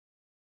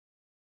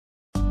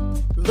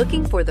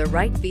Looking for the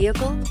right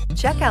vehicle?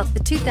 Check out the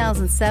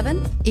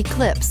 2007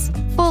 Eclipse.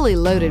 Fully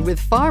loaded with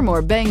far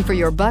more bang for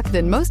your buck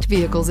than most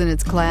vehicles in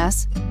its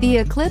class, the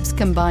Eclipse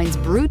combines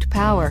brute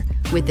power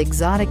with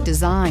exotic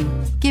design,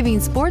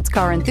 giving sports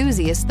car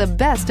enthusiasts the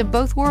best of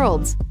both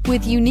worlds.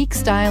 With unique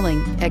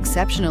styling,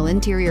 exceptional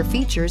interior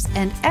features,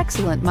 and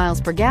excellent miles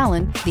per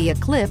gallon, the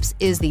Eclipse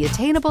is the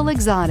attainable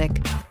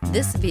exotic.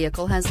 This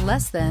vehicle has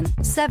less than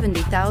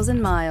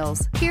 70,000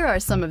 miles. Here are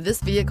some of this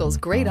vehicle's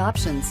great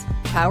options: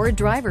 power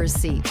driver's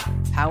seat,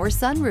 power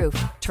sunroof,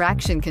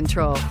 traction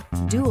control,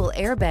 dual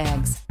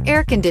airbags,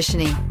 air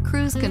conditioning,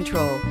 cruise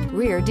control,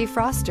 rear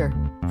defroster,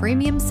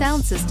 premium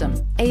sound system,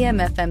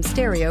 AM/FM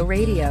stereo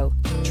radio,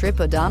 trip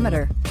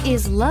odometer.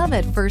 Is love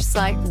at first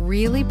sight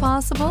really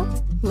possible?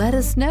 Let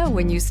us know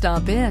when you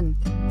stop in.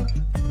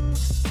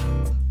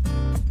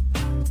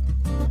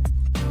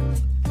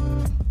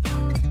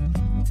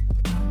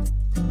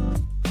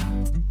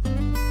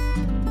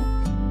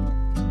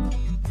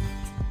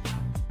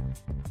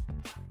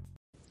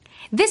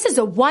 This is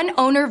a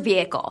one-owner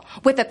vehicle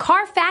with a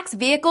Carfax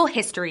Vehicle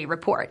History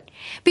Report.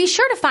 Be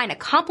sure to find a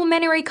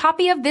complimentary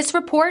copy of this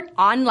report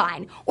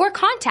online or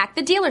contact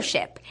the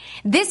dealership.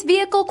 This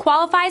vehicle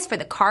qualifies for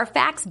the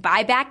Carfax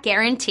Buyback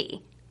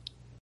Guarantee.